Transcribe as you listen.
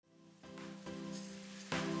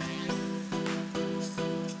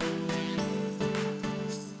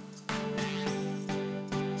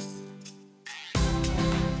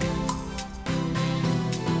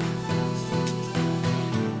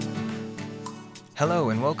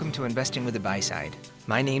Hello and welcome to Investing with the Buy Side.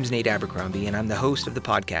 My name's Nate Abercrombie and I'm the host of the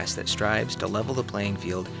podcast that strives to level the playing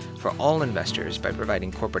field for all investors by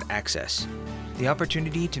providing corporate access. The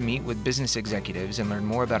opportunity to meet with business executives and learn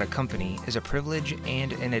more about a company is a privilege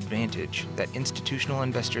and an advantage that institutional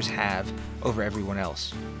investors have over everyone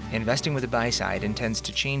else. Investing with the Buy Side intends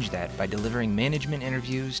to change that by delivering management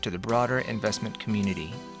interviews to the broader investment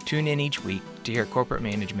community. Tune in each week to hear corporate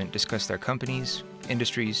management discuss their companies,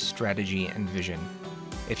 industries, strategy, and vision.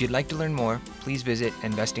 If you'd like to learn more, please visit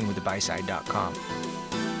investingwiththebuySide.com.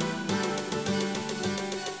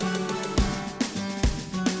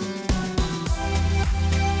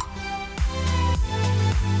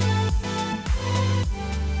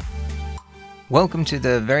 Welcome to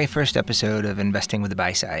the very first episode of Investing with the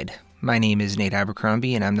Buy Side. My name is Nate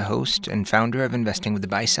Abercrombie, and I'm the host and founder of Investing with the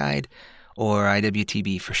Buy Side, or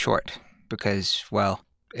IWTB for short, because, well,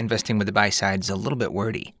 Investing with the Buy Side is a little bit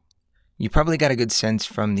wordy. You probably got a good sense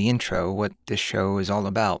from the intro what this show is all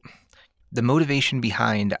about. The motivation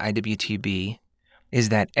behind IWTB is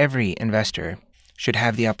that every investor should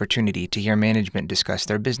have the opportunity to hear management discuss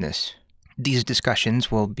their business. These discussions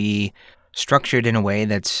will be structured in a way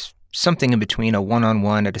that's something in between a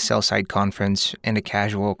one-on-one at a sell-side conference and a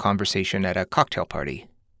casual conversation at a cocktail party.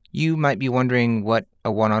 You might be wondering what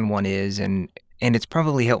a one-on-one is, and it's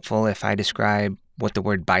probably helpful if I describe what the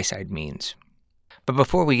word buy-side means. But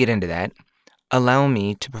before we get into that, allow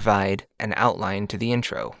me to provide an outline to the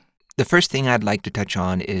intro. The first thing I'd like to touch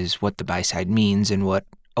on is what the buy-side means and what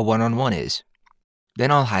a one-on-one is.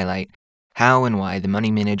 Then I'll highlight how and why the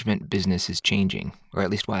money management business is changing, or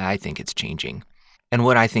at least why I think it's changing, and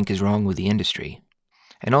what I think is wrong with the industry,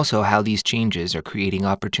 and also how these changes are creating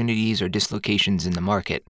opportunities or dislocations in the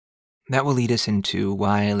market. That will lead us into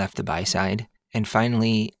why I left the buy side, and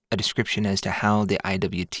finally, a description as to how the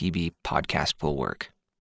IWTB podcast will work.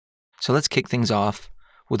 So let's kick things off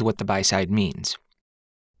with what the buy side means.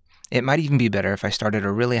 It might even be better if I start at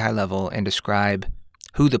a really high level and describe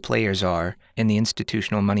who the players are in the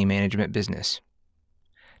institutional money management business.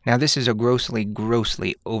 Now, this is a grossly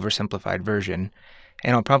oversimplified version,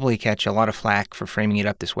 and I'll probably catch a lot of flack for framing it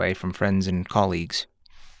up this way from friends and colleagues.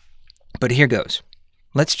 But here goes.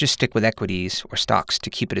 Let's just stick with equities or stocks to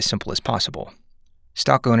keep it as simple as possible.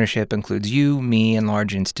 Stock ownership includes you, me, and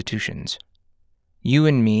large institutions. You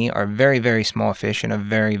and me are very, very small fish in a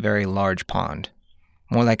very, very large pond,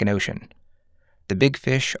 more like an ocean. The big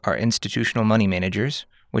fish are institutional money managers,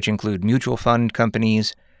 which include mutual fund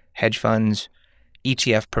companies, hedge funds,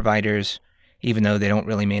 ETF providers, even though they don't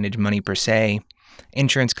really manage money per se,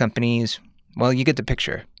 insurance companies, well, you get the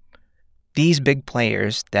picture. These big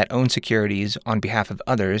players that own securities on behalf of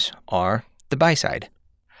others are the buy side.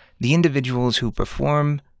 The individuals who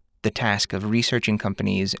perform the task of researching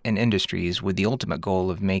companies and industries with the ultimate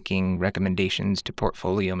goal of making recommendations to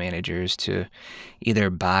portfolio managers to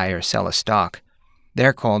either buy or sell a stock,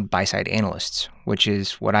 they're called buy-side analysts, which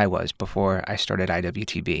is what I was before I started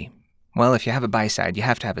IWTB. Well, if you have a buy side, you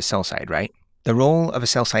have to have a sell side, right? The role of a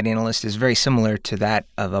sell-side analyst is very similar to that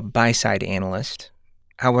of a buy-side analyst.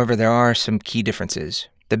 However, there are some key differences.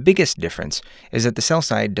 The biggest difference is that the sell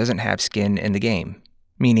side doesn't have skin in the game,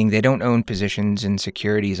 meaning they don't own positions in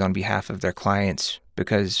securities on behalf of their clients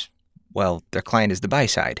because, well, their client is the buy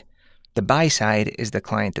side. The buy side is the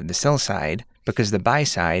client of the sell side because the buy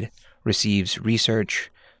side receives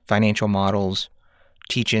research, financial models,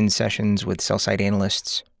 teach-in sessions with sell-side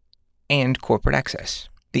analysts, and corporate access.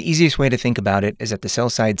 The easiest way to think about it is that the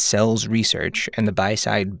sell side sells research and the buy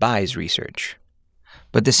side buys research.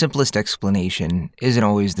 But the simplest explanation isn't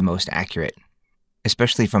always the most accurate,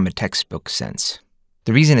 especially from a textbook sense.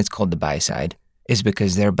 The reason it's called the buy side is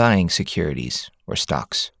because they're buying securities or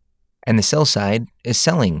stocks, and the sell side is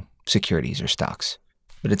selling securities or stocks.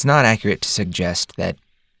 But it's not accurate to suggest that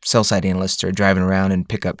sell-side analysts are driving around in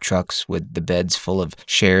pickup trucks with the beds full of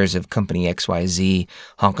shares of company XYZ,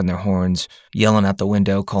 honking their horns, yelling out the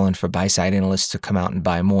window, calling for buy-side analysts to come out and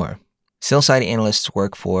buy more. Sell-side analysts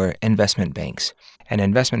work for investment banks, and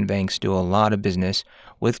investment banks do a lot of business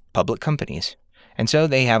with public companies. And so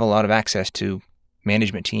they have a lot of access to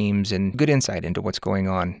management teams and good insight into what's going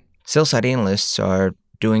on. Sell-side analysts are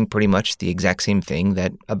doing pretty much the exact same thing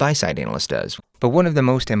that a buy-side analyst does. But one of the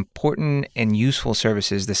most important and useful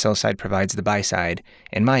services the sell side provides the buy side,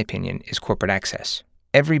 in my opinion, is corporate access.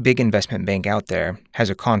 Every big investment bank out there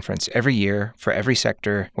has a conference every year for every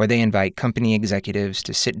sector where they invite company executives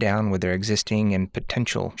to sit down with their existing and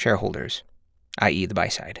potential shareholders, i.e. the buy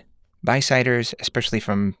side. Buy-siders, especially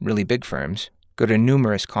from really big firms, go to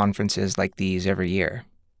numerous conferences like these every year.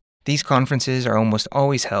 These conferences are almost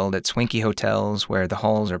always held at swanky hotels where the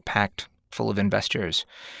halls are packed full of investors,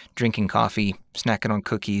 drinking coffee, snacking on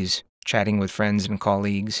cookies, chatting with friends and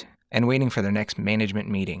colleagues, and waiting for their next management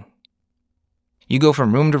meeting. You go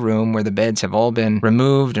from room to room where the beds have all been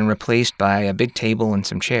removed and replaced by a big table and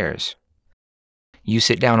some chairs. You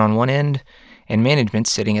sit down on one end, and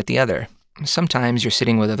management's sitting at the other. Sometimes you're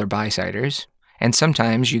sitting with other buy-siders, and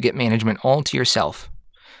sometimes you get management all to yourself.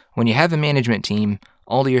 When you have a management team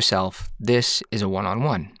all to yourself, this is a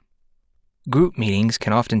one-on-one. Group meetings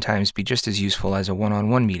can oftentimes be just as useful as a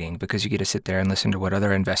one-on-one meeting because you get to sit there and listen to what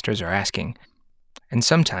other investors are asking. And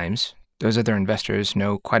sometimes those other investors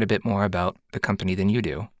know quite a bit more about the company than you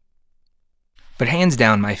do. But hands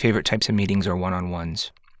down, my favorite types of meetings are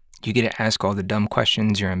one-on-ones. You get to ask all the dumb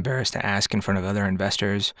questions you're embarrassed to ask in front of other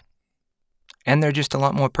investors, and they're just a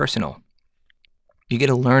lot more personal. You get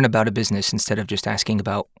to learn about a business instead of just asking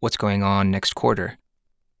about what's going on next quarter.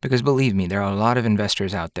 Because believe me, there are a lot of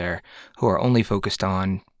investors out there who are only focused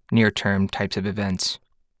on near-term types of events,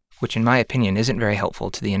 which in my opinion isn't very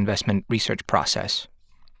helpful to the investment research process.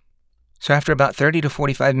 So after about 30 to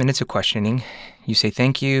 45 minutes of questioning, you say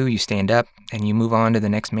thank you, you stand up, and you move on to the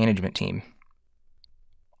next management team.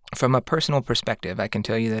 From a personal perspective, I can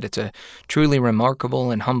tell you that it's a truly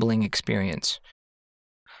remarkable and humbling experience.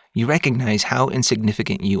 You recognize how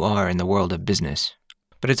insignificant you are in the world of business.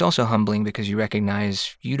 But it's also humbling because you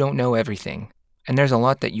recognize you don't know everything, and there's a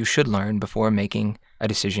lot that you should learn before making a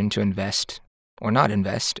decision to invest or not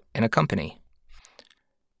invest in a company.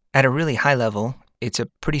 At a really high level, it's a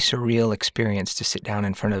pretty surreal experience to sit down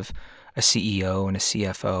in front of a CEO and a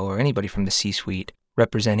CFO or anybody from the C-suite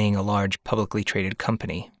representing a large publicly traded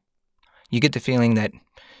company. You get the feeling that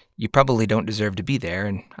you probably don't deserve to be there,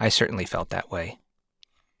 and I certainly felt that way.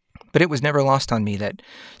 But it was never lost on me that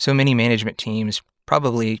so many management teams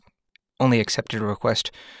probably only accepted a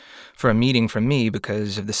request for a meeting from me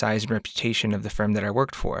because of the size and reputation of the firm that I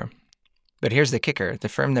worked for. But here's the kicker. The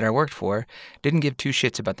firm that I worked for didn't give two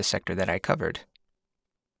shits about the sector that I covered.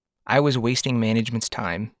 I was wasting management's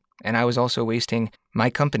time, and I was also wasting my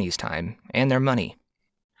company's time and their money.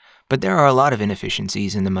 But there are a lot of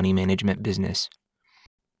inefficiencies in the money management business.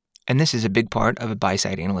 And this is a big part of a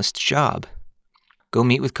buy-side analyst's job. Go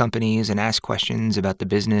meet with companies and ask questions about the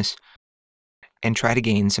business and try to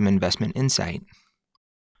gain some investment insight.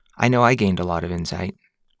 I know I gained a lot of insight,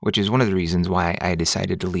 which is one of the reasons why I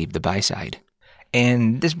decided to leave the buy side.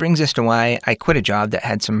 And this brings us to why I quit a job that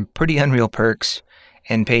had some pretty unreal perks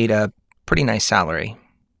and paid a pretty nice salary.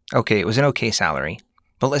 Okay, it was an okay salary,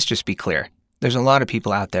 but let's just be clear. There's a lot of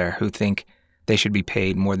people out there who think they should be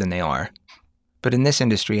paid more than they are. But in this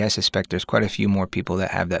industry, I suspect there's quite a few more people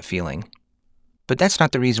that have that feeling. But that's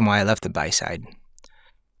not the reason why I left the buy side.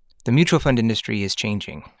 The mutual fund industry is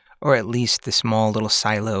changing, or at least the small little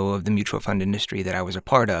silo of the mutual fund industry that I was a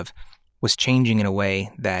part of was changing in a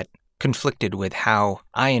way that conflicted with how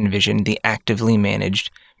I envisioned the actively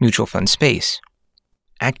managed mutual fund space.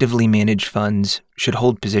 Actively managed funds should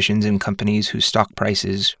hold positions in companies whose stock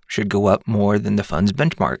prices should go up more than the fund's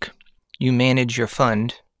benchmark. You manage your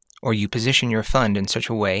fund, or you position your fund in such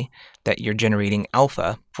a way that you're generating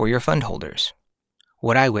alpha for your fund holders.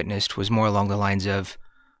 What I witnessed was more along the lines of,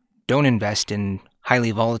 don't invest in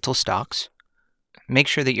highly volatile stocks, make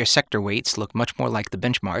sure that your sector weights look much more like the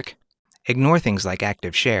benchmark, ignore things like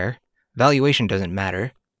active share, valuation doesn't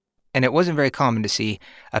matter, and it wasn't very common to see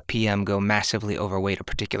a PM go massively overweight a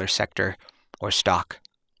particular sector or stock.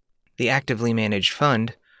 The actively managed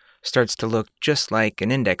fund starts to look just like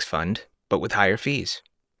an index fund, but with higher fees.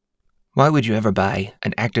 Why would you ever buy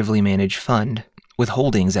an actively managed fund with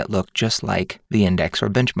holdings that look just like the index or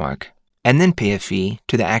benchmark, and then pay a fee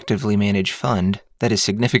to the actively managed fund that is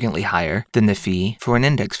significantly higher than the fee for an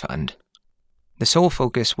index fund? The sole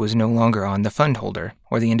focus was no longer on the fund holder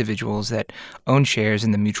or the individuals that owned shares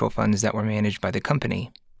in the mutual funds that were managed by the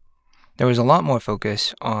company. There was a lot more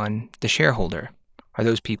focus on the shareholder, or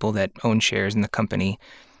those people that own shares in the company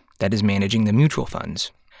that is managing the mutual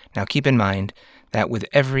funds. Now keep in mind that with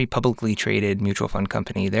every publicly traded mutual fund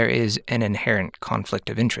company, there is an inherent conflict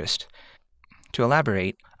of interest. To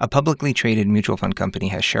elaborate, a publicly traded mutual fund company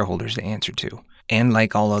has shareholders to answer to, and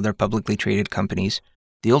like all other publicly traded companies,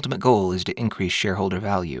 the ultimate goal is to increase shareholder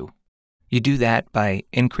value. You do that by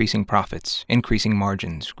increasing profits, increasing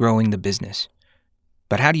margins, growing the business.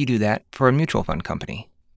 But how do you do that for a mutual fund company?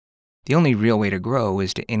 The only real way to grow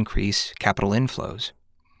is to increase capital inflows.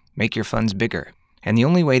 Make your funds bigger. And the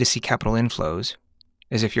only way to see capital inflows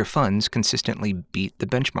is if your funds consistently beat the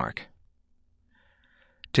benchmark.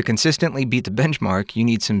 To consistently beat the benchmark, you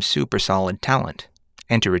need some super solid talent.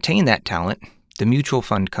 And to retain that talent, the mutual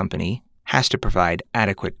fund company has to provide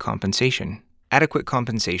adequate compensation. Adequate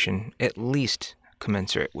compensation, at least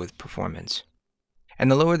commensurate with performance. And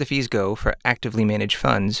the lower the fees go for actively managed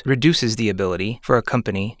funds reduces the ability for a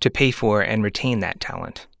company to pay for and retain that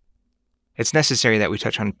talent. It's necessary that we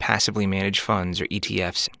touch on passively managed funds, or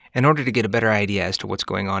ETFs, in order to get a better idea as to what's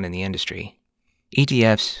going on in the industry.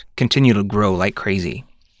 ETFs continue to grow like crazy,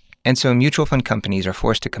 and so mutual fund companies are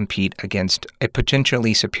forced to compete against a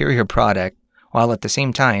potentially superior product while at the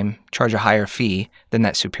same time charge a higher fee than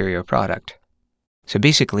that superior product. So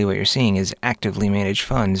basically what you're seeing is actively managed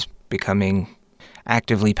funds becoming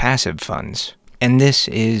actively passive funds. And this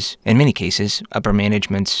is, in many cases, upper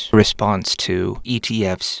management's response to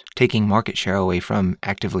ETFs taking market share away from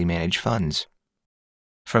actively managed funds.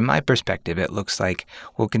 From my perspective, it looks like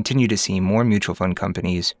we'll continue to see more mutual fund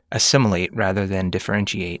companies assimilate rather than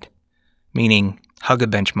differentiate, meaning hug a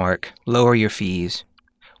benchmark, lower your fees,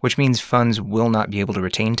 which means funds will not be able to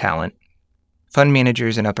retain talent. Fund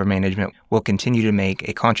managers and upper management will continue to make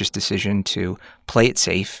a conscious decision to play it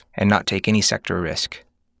safe and not take any sector risk.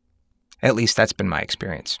 At least that's been my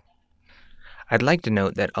experience. I'd like to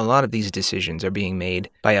note that a lot of these decisions are being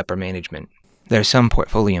made by upper management. There are some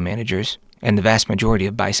portfolio managers, and the vast majority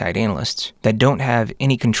of buy-side analysts, that don't have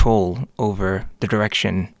any control over the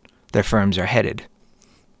direction their firms are headed.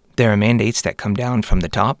 There are mandates that come down from the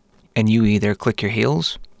top, and you either click your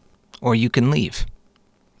heels or you can leave.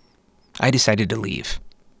 I decided to leave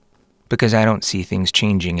because I don't see things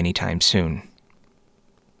changing anytime soon.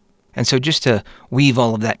 And so just to weave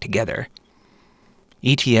all of that together,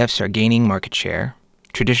 ETFs are gaining market share,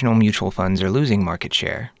 traditional mutual funds are losing market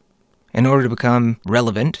share. In order to become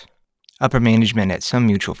relevant, upper management at some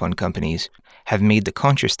mutual fund companies have made the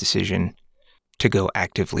conscious decision to go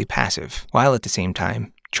actively passive, while at the same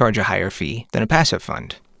time charge a higher fee than a passive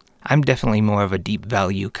fund. I'm definitely more of a deep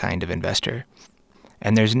value kind of investor,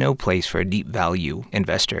 and there's no place for a deep value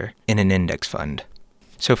investor in an index fund.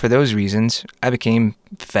 So for those reasons, I became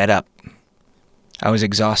fed up. I was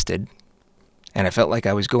exhausted, and I felt like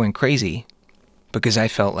I was going crazy because I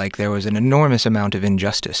felt like there was an enormous amount of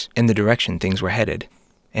injustice in the direction things were headed.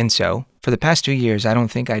 And so, for the past 2 years, I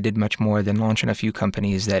don't think I did much more than launch in a few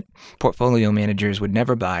companies that portfolio managers would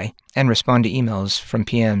never buy and respond to emails from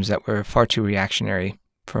PMs that were far too reactionary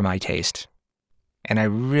for my taste. And I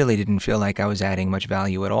really didn't feel like I was adding much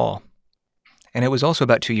value at all. And it was also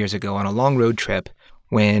about 2 years ago on a long road trip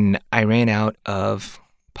when I ran out of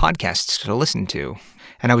podcasts to listen to.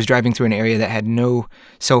 And I was driving through an area that had no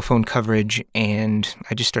cell phone coverage, and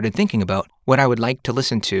I just started thinking about what I would like to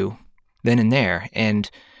listen to then and there.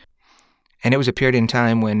 And it was a period in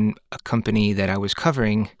time when a company that I was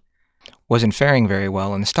covering wasn't faring very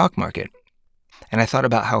well in the stock market. And I thought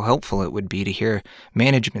about how helpful it would be to hear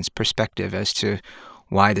management's perspective as to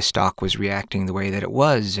why the stock was reacting the way that it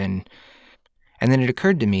was. And then it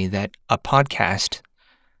occurred to me that a podcast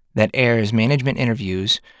that airs management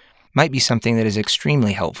interviews might be something that is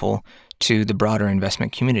extremely helpful to the broader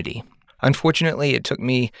investment community. Unfortunately, it took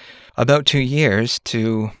me about 2 years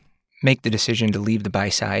to make the decision to leave the buy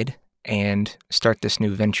side and start this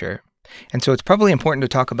new venture. And so it's probably important to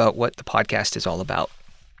talk about what the podcast is all about.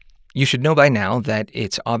 You should know by now that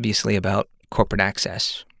it's obviously about corporate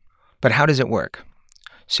access. But how does it work?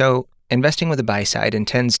 So, Investing with the Buy Side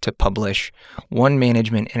intends to publish one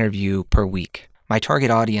management interview per week. My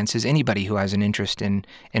target audience is anybody who has an interest in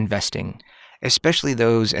investing, especially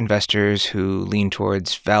those investors who lean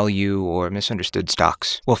towards value or misunderstood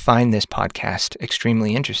stocks will find this podcast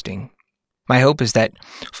extremely interesting. My hope is that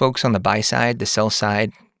folks on the buy side, the sell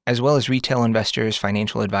side, as well as retail investors,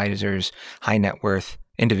 financial advisors, high net worth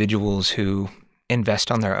individuals who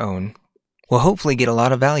invest on their own, will hopefully get a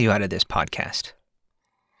lot of value out of this podcast.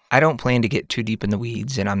 I don't plan to get too deep in the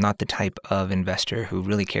weeds, and I'm not the type of investor who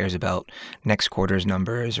really cares about next quarter's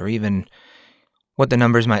numbers or even what the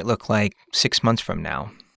numbers might look like 6 months from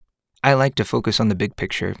now. I like to focus on the big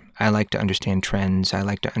picture. I like to understand trends. I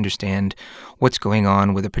like to understand what's going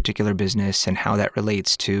on with a particular business and how that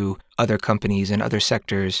relates to other companies and other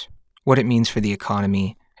sectors, what it means for the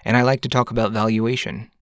economy, and I like to talk about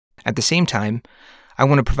valuation. At the same time, I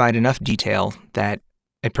want to provide enough detail that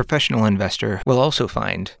a professional investor will also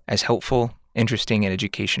find as helpful, interesting, and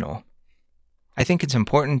educational. I think it's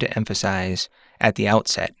important to emphasize at the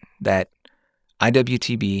outset that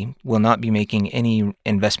IWTB will not be making any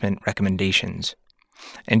investment recommendations.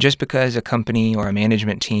 And just because a company or a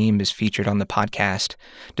management team is featured on the podcast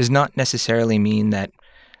does not necessarily mean that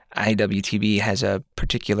IWTB has a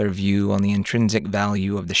particular view on the intrinsic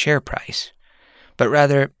value of the share price, but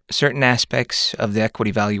rather certain aspects of the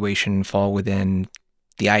equity valuation fall within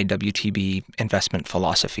the IWTB investment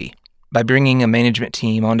philosophy. By bringing a management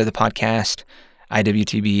team onto the podcast,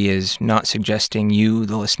 IWTB is not suggesting you,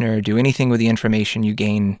 the listener, do anything with the information you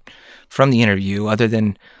gain from the interview other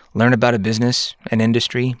than learn about a business, an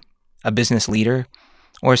industry, a business leader,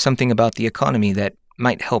 or something about the economy that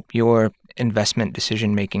might help your investment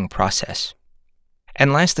decision-making process.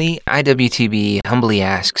 And lastly, IWTB humbly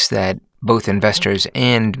asks that both investors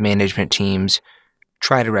and management teams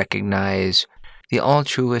try to recognize the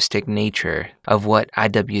altruistic nature of what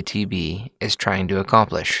IWTB is trying to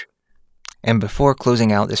accomplish. And before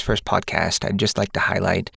closing out this first podcast, I'd just like to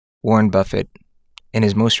highlight Warren Buffett in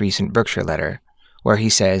his most recent Berkshire letter, where he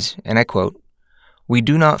says, and I quote, "We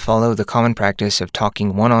do not follow the common practice of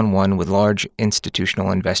talking one-on-one with large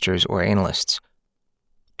institutional investors or analysts,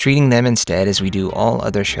 treating them instead as we do all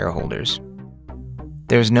other shareholders.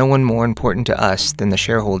 There is no one more important to us than the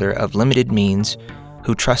shareholder of limited means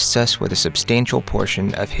who trusts us with a substantial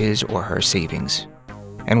portion of his or her savings."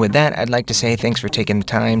 And with that, I'd like to say thanks for taking the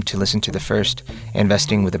time to listen to the first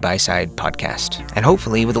Investing with the Buy-Side podcast. And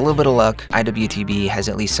hopefully, with a little bit of luck, IWTB has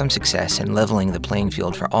at least some success in leveling the playing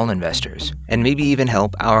field for all investors, and maybe even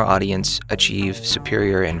help our audience achieve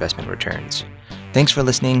superior investment returns. Thanks for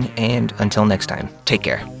listening, and until next time, take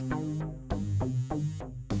care.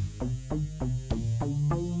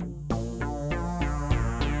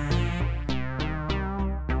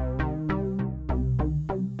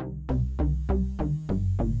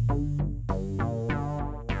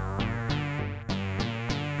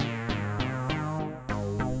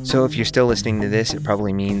 So if you're still listening to this, it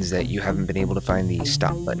probably means that you haven't been able to find the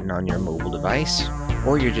stop button on your mobile device,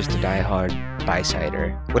 or you're just a diehard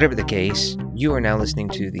buy-sider. Whatever the case, you are now listening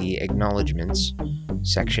to the acknowledgements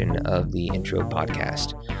section of the intro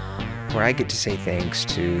podcast, where I get to say thanks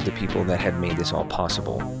to the people that have made this all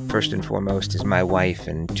possible. First and foremost is my wife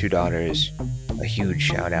and 2 daughters. A huge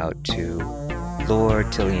shout out to Laura,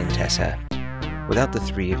 Tilly, and Tessa. Without the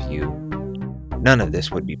 3 of you, none of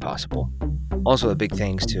this would be possible. Also, a big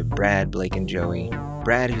thanks to Brad, Blake, and Joey.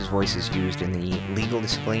 Brad, whose voice is used in the legal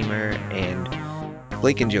disclaimer, and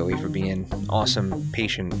Blake and Joey for being awesome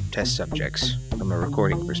patient test subjects from a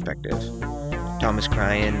recording perspective. Thomas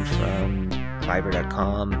Cryan from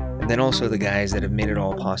Fiverr.com, and then also the guys that have made it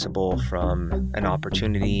all possible from an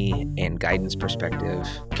opportunity and guidance perspective.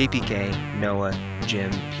 KPK, Noah,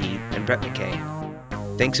 Jim, Pete, and Brett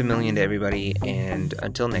McKay. Thanks a million to everybody, and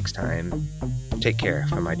until next time, take care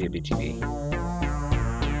from IWTV.